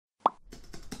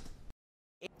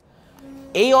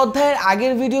এই অধ্যায়ের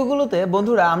আগের ভিডিওগুলোতে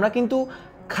বন্ধুরা আমরা কিন্তু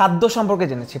খাদ্য সম্পর্কে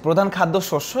জেনেছি, প্রধান খাদ্য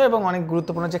শস্য এবং অনেক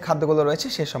গুরুত্বপূর্ণ যে খাদ্যগুলো রয়েছে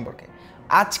সে সম্পর্কে।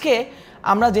 আজকে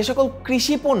আমরা যে সকল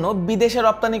কৃষি পণ্য বিদেশে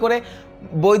রপ্তানি করে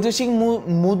বৈদেশিক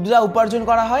মুদ্রা উপার্জন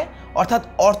করা হয়, অর্থাৎ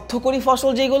অর্থকরী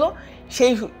ফসল যেগুলো,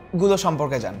 সেইগুলো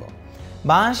সম্পর্কে জানব।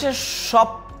 বাংলাদেশের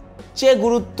সবচেয়ে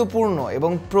গুরুত্বপূর্ণ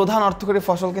এবং প্রধান অর্থকরী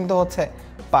ফসল কিন্তু হচ্ছে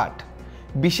পাট।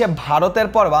 বিশ্বে ভারতের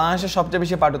পর বাংলাদেশের সবচেয়ে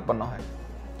বেশি পাট উৎপন্ন হয়।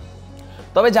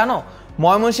 তবে জানো,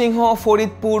 ময়মনসিংহ,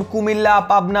 ফরিদপুর, কুমিল্লা,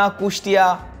 পাবনা, কুষ্টিয়া,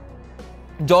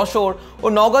 যশোর ও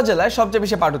নওগাঁ জেলায় সবচেয়ে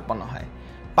বেশি পাট উৎপন্ন হয়।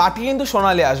 পাটকে কিন্তু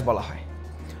সোনালী আঁশ বলা হয়।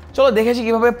 চলো দেখেছি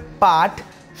কিভাবে পাট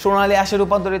সোনালী আঁশে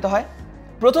রূপান্তরিত হয়।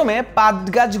 প্রথমে পাট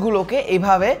গাছগুলোকে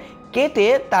এইভাবে কেটে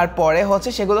তারপরে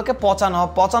সেগুলোকে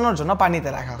পচানোর জন্য পানিতে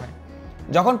রাখা হয়।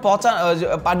 যখন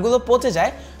পাটগুলো পচে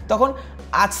যায় তখন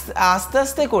আস্তে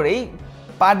আস্তে করেই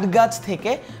পাট গাছ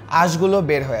থেকে আঁশগুলো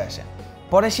বের হয়ে আসে।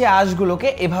 পরে সেই আঁশগুলোকে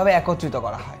এভাবে একত্রিত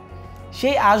করা হয়।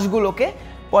 সেই আঁশগুলোকে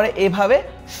পরে এভাবে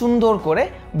সুন্দর করে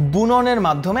বুননের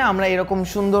মাধ্যমে আমরা এরকম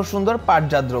সুন্দর সুন্দর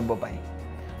পাটজাত দ্রব্য পাই।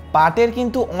 পাটের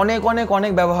কিন্তু অনেক অনেক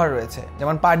অনেক ব্যবহার রয়েছে,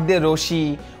 যেমন পাট দিয়ে রশি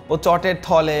ও চটের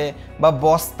থলে বা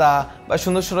বস্তা বা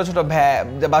সুন্দর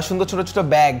ছোট ছোট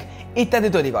ব্যাগ ইত্যাদি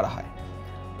তৈরি করা হয়।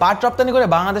 পাট রপ্তানি করে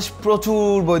বাংলাদেশ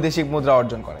প্রচুর বৈদেশিক মুদ্রা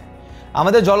অর্জন করে।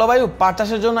 আমাদের জলবায়ু পাট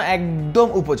চাষের জন্য একদম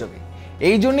উপযোগী,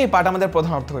 এই জন্যই পাট আমাদের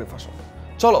প্রধান অর্থকরী ফসল।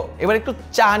 চলো এবার একটু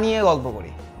চা নিয়ে গল্প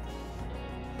করি।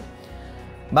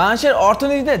 বাংলাদেশের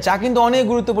অর্থনীতিতে চা কিন্তু অনেক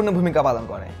গুরুত্বপূর্ণ ভূমিকা পালন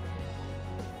করে।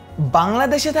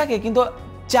 বাংলাদেশে থাকে কিন্তু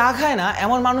চা খায় না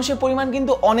এমন মানুষের পরিমাণ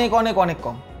কিন্তু অনেক অনেক অনেক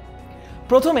কম।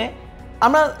 প্রথমে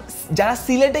আমরা যারা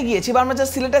সিলেটে গিয়েছি বা আমরা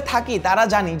যারা সিলেটে থাকি তারা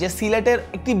জানি যে সিলেটের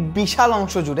একটি বিশাল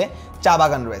অংশ জুড়ে চা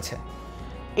বাগান রয়েছে।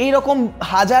 এইরকম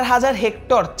হাজার হাজার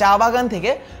হেক্টর চা বাগান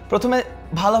থেকে প্রথমে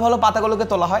ভালো ভালো পাতাগুলোকে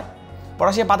তোলা হয়,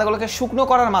 পরে সেই পাতাগুলোকে শুকনো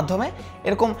করার মাধ্যমে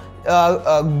এরকম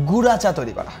গুঁড়া চা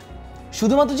তৈরি করা হয়।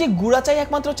 শুধুমাত্র যে গুঁড়া চাই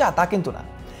একমাত্র চা তা কিন্তু না।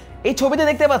 এই ছবিতে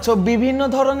দেখতে পাচ্ছ বিভিন্ন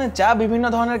ধরনের চা বিভিন্ন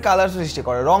ধরনের কালার সৃষ্টি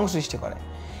করে, রং সৃষ্টি করে,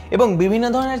 এবং বিভিন্ন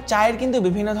ধরনের চায়ের কিন্তু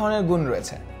বিভিন্ন ধরনের গুণ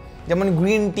রয়েছে, যেমন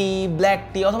গ্রিন টি, ব্ল্যাক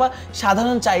টি অথবা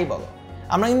সাধারণ চাই বলো,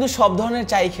 আমরা কিন্তু সব ধরনের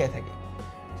চাই খেয়ে থাকি।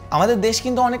 আমাদের দেশ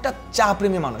কিন্তু অনেকটা চা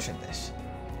প্রেমী মানুষের দেশ।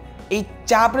 এই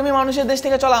চা প্রেমী মানুষের দেশ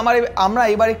থেকে চলো আমরা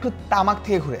এবার একটু তামাক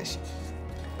থেকে ঘুরে আসি।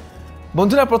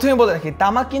 বন্ধুরা, প্রথমে বলে রাখি,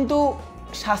 তামাক কিন্তু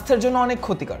স্বাস্থ্যের জন্য অনেক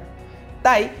ক্ষতিকর।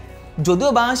 তাই যদিও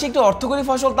বাংলাদেশে একটি অর্থকরী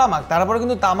ফসল তামাক, তারপরে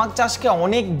কিন্তু তামাক চাষকে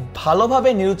অনেক ভালোভাবে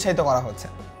নিরুৎসাহিত করা হচ্ছে।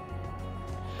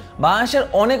 বাংলাদেশের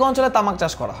অনেক অঞ্চলে তামাক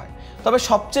চাষ করা হয়, তবে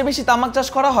সবচেয়ে বেশি তামাক চাষ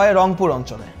করা হয় রংপুর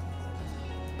অঞ্চলে।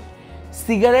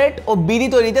 সিগারেট ও বিড়ি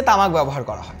তৈরিতে তামাক ব্যবহার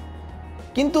করা হয়,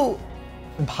 কিন্তু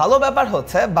ভালো ব্যাপার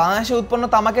হচ্ছে বাংলাদেশে উৎপন্ন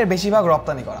তামাকের বেশিরভাগ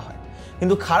রপ্তানি করা হয়।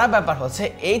 কিন্তু খারাপ ব্যাপার হচ্ছে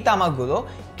এই তামাকগুলো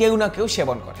কেউ না কেউ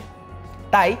সেবন করে।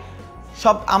 তাই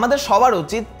আমাদের সবার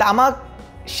উচিত তামাক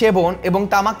সেবন এবং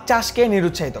তামাক চাষকে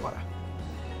নিরুৎসাহিত করা।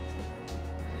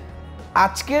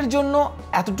 আজকের জন্য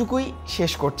এতটুকুই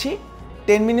শেষ করছি।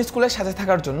 10 মিনিট স্কুলের সাথে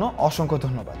থাকার জন্য অসংখ্য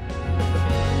ধন্যবাদ।